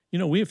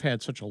We've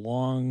had such a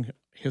long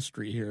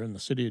history here in the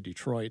city of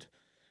Detroit.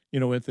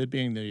 With it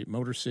being the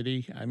Motor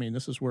City, I mean,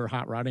 this is where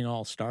hot rodding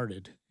all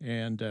started.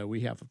 And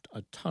we have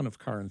a ton of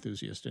car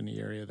enthusiasts in the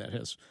area that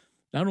has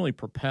not only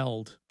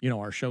propelled,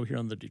 our show here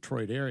in the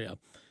Detroit area,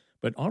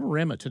 but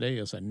Autorama today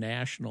is a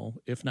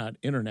national, if not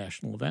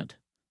international event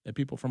that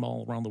people from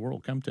all around the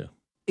world come to.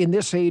 In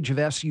this age of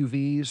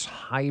SUVs,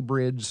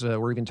 hybrids,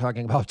 we're even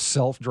talking about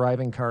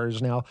self-driving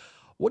cars now.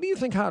 What do you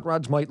think hot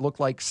rods might look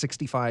like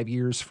 65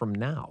 years from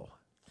now?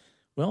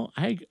 Well,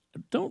 I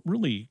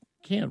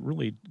can't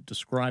really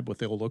describe what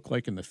they'll look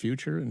like in the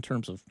future in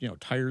terms of,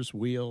 tires,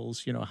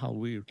 wheels, how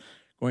we're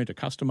going to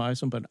customize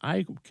them. But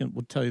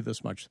will tell you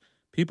this much.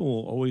 People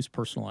will always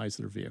personalize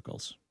their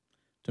vehicles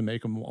to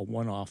make them a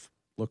one-off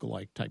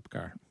look-alike type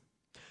car.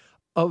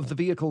 Of the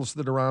vehicles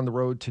that are on the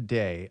road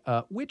today,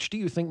 which do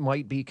you think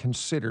might be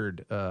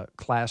considered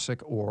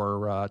classic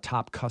or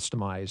top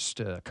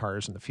customized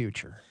cars in the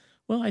future?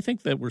 Well, I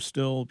think that we're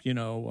still,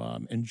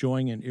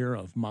 enjoying an era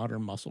of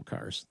modern muscle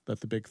cars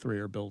that the big three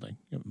are building.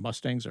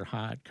 Mustangs are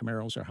hot,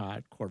 Camaros are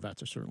hot,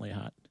 Corvettes are certainly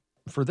hot.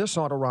 For this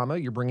Autorama,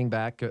 you're bringing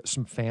back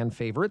some fan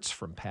favorites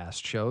from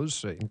past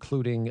shows,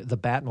 including the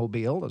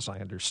Batmobile, as I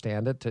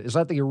understand it. Is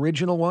that the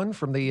original one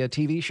from the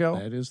TV show?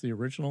 That is the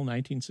original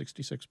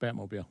 1966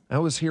 Batmobile. I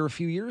was here a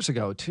few years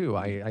ago, too.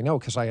 I know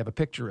because I have a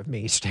picture of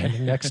me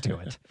standing next to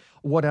it.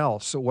 What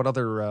else? What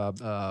other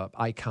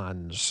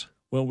icons?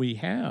 Well, we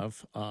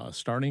have,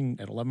 starting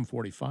at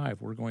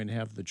 11:45, we're going to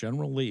have the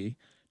General Lee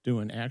do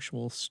an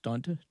actual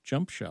stunt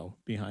jump show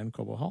behind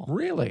Cobo Hall.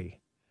 Really?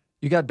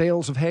 You got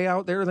bales of hay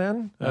out there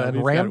then?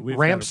 And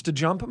ramps to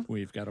jump them?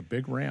 We've got a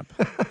big ramp.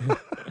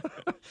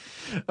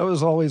 That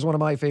was always one of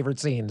my favorite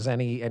scenes,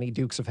 any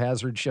Dukes of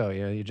Hazzard show.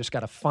 You just got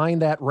to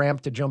find that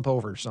ramp to jump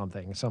over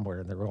somewhere.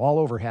 And they're all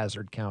over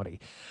Hazard County.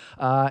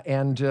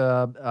 And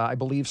I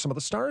believe some of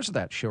the stars of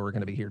that show are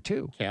going to be here,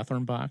 too.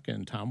 Catherine Bach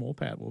and Tom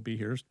Wopat will be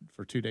here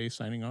for 2 days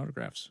signing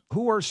autographs.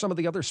 Who are some of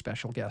the other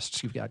special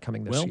guests you've got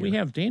coming this year? Well, we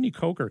have Danny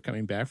Coker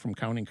coming back from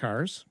Counting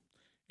Cars.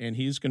 And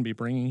he's going to be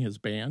bringing his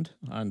band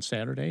on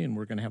Saturday, and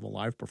we're going to have a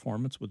live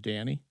performance with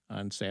Danny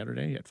on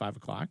Saturday at 5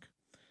 o'clock.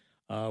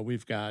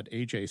 We've got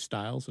AJ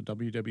Styles, a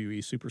WWE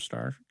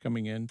superstar,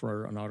 coming in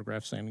for an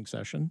autograph signing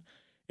session.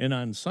 And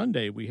on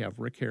Sunday, we have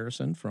Rick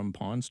Harrison from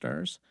Pawn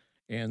Stars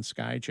and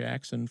Sky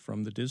Jackson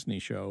from the Disney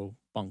show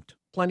Bunked.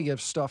 Plenty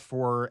of stuff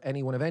for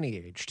anyone of any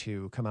age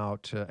to come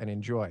out and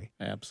enjoy.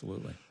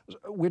 Absolutely.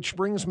 Which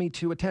brings me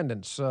to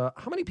attendance. How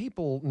many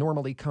people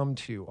normally come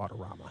to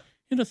Autorama?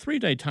 In a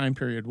 3-day time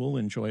period, we'll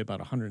enjoy about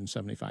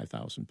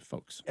 175,000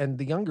 folks. And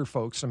the younger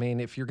folks, I mean,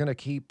 if you're going to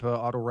keep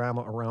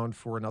Autorama around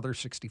for another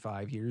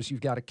 65 years,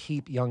 you've got to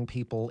keep young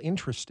people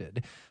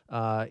interested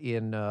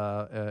in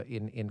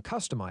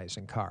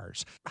customizing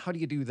cars. How do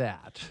you do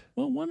that?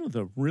 Well, one of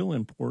the real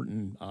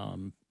important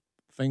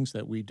things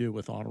that we do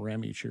with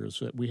Autorama each year is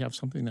that we have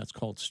something that's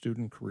called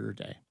Student Career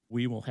Day.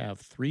 We will have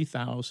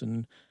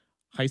 3,000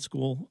 high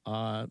school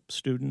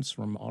students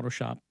from auto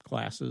shop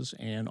classes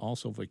and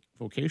also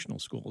vocational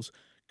schools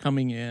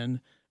coming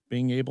in,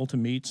 being able to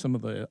meet some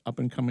of the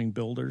up-and-coming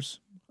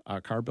builders,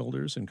 car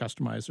builders and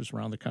customizers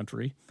around the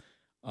country.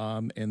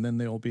 And then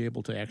they'll be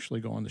able to actually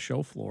go on the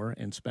show floor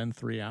and spend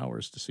 3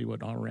 hours to see what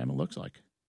Autorama looks like.